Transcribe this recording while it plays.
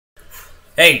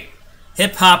Hey,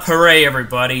 hip hop hooray,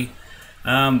 everybody.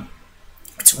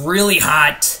 It's really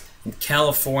hot in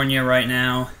California right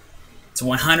now. It's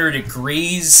 100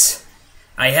 degrees.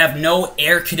 I have no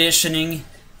air conditioning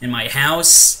in my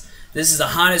house. This is the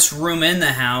hottest room in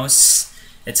the house.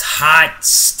 It's hot,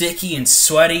 sticky, and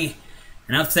sweaty.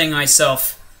 And I'm thinking to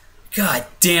myself, God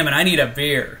damn it, I need a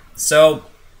beer. So,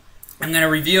 I'm going to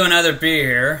review another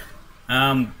beer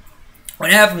here.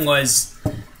 What happened was,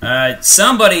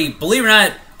 somebody, believe it or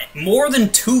not, more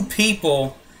than 2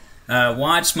 people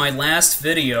watched my last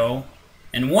video,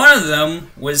 and one of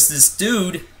them was this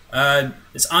dude,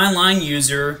 this online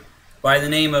user by the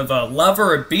name of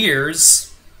Lover of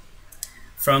Beers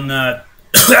from the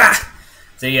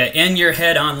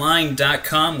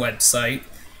inyourheadonline.com website,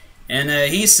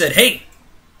 and he said, "Hey,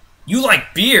 you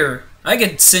like beer? I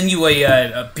could send you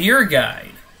a beer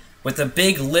guide with a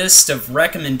big list of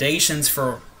recommendations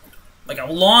for like a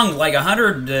long, like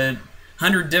 100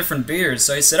 different beers."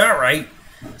 So I said, all right.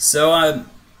 So I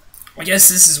guess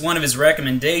this is one of his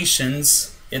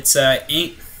recommendations. It's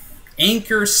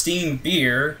Anchor Steam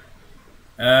Beer,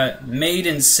 made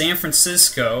in San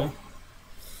Francisco.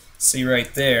 See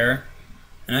right there.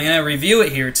 And I'm going to review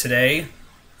it here today.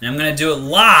 And I'm going to do it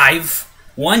live,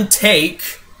 one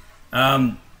take.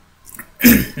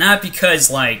 Not because,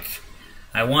 like,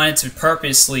 I want it to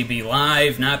purposely be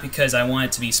live, not because I want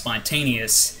it to be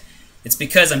spontaneous. It's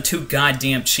because I'm too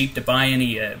goddamn cheap to buy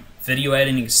any video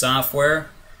editing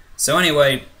software. So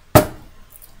anyway,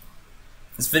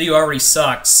 this video already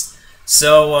sucks.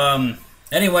 So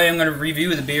anyway, I'm going to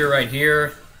review the beer right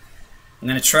here. I'm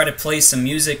going to try to play some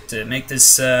music to make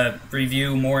this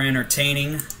review more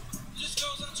entertaining.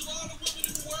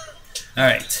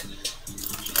 Alright.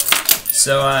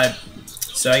 So I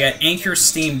got Anchor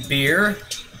Steam Beer.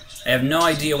 I have no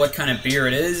idea what kind of beer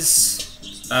it is.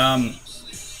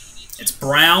 It's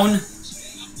brown.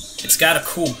 It's got a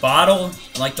cool bottle.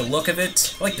 I like the look of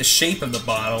it. I like the shape of the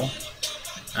bottle.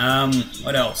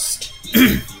 What else?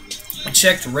 I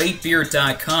checked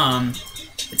ratebeer.com.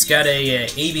 It's got a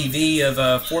ABV of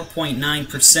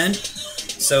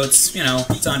 4.9%. So it's, you know,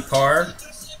 it's on par.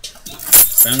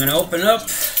 So I'm going to open it up.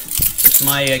 It's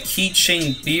my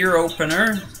keychain beer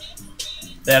opener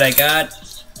that I got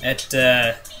at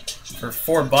for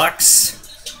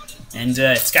 $4, and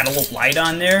it's got a little light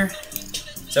on there.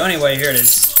 So anyway, here it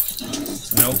is.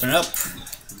 So I'm gonna open it up.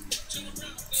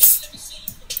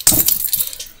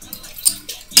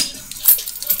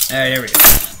 All right, here we go.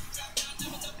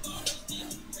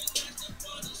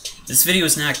 This video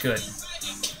is not good.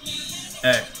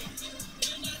 All right.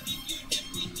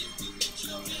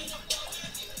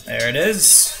 There it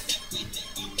is.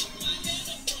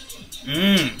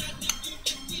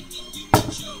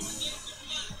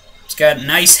 It's got a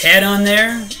nice head on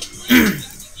there.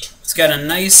 It's got a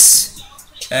nice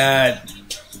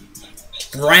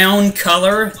brown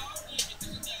color.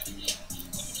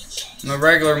 I'm a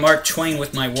regular Mark Twain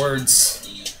with my words,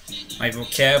 my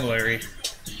vocabulary.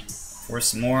 Pour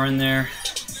some more in there.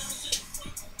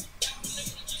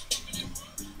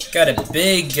 Got a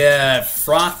big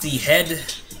frothy head.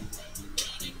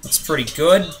 Looks pretty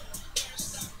good.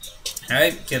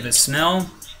 Alright, give it a smell.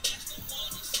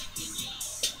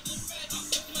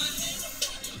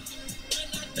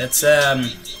 That's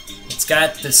it's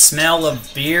got the smell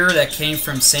of beer that came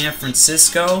from San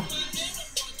Francisco.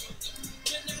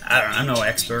 I don't know, I'm no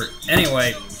expert.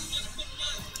 Anyway.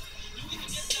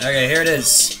 Okay, here it is.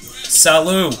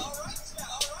 Salut.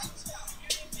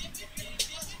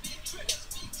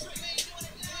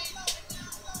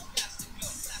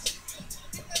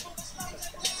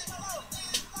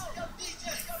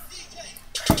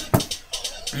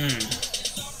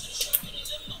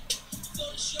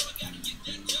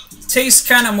 Tastes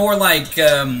kind of more like,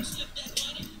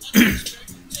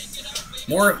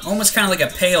 almost kind of like a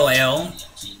pale ale.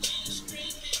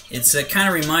 It's kind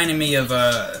of reminding me of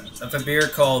a beer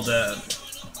called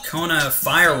Kona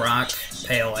Fire Rock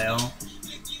Pale Ale.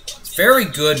 It's very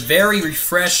good, very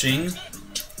refreshing,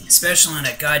 especially on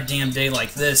a goddamn day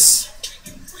like this,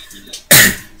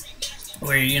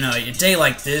 where, you know, a day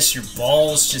like this, your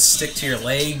balls just stick to your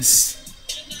legs.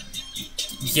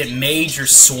 You get major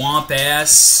swamp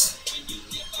ass.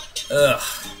 Ugh.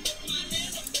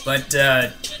 But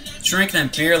drinking a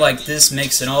beer like this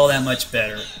makes it all that much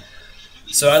better.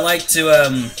 So I'd like to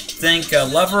thank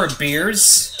Lover of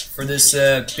Beers for this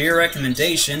beer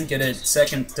recommendation. Get a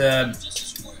second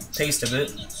taste of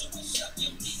it.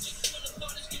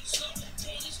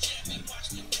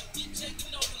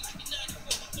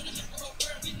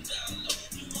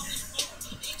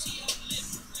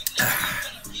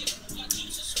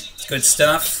 Good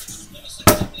stuff.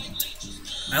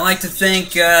 I'd like to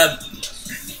thank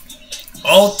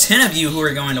all 10 of you who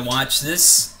are going to watch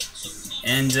this.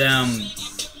 And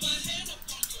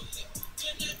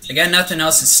I got nothing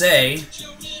else to say.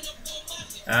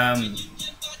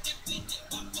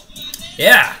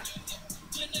 Yeah.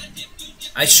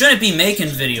 I shouldn't be making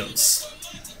videos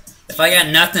if I got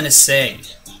nothing to say.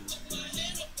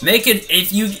 Make it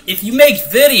if you make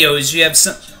videos,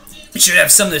 you should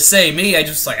have something to say. Me, I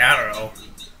just I don't know.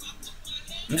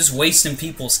 I'm just wasting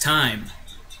people's time.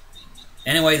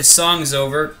 Anyway, the song's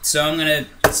over, so I'm gonna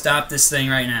stop this thing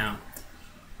right now.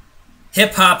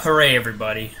 Hip hop hooray,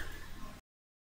 everybody.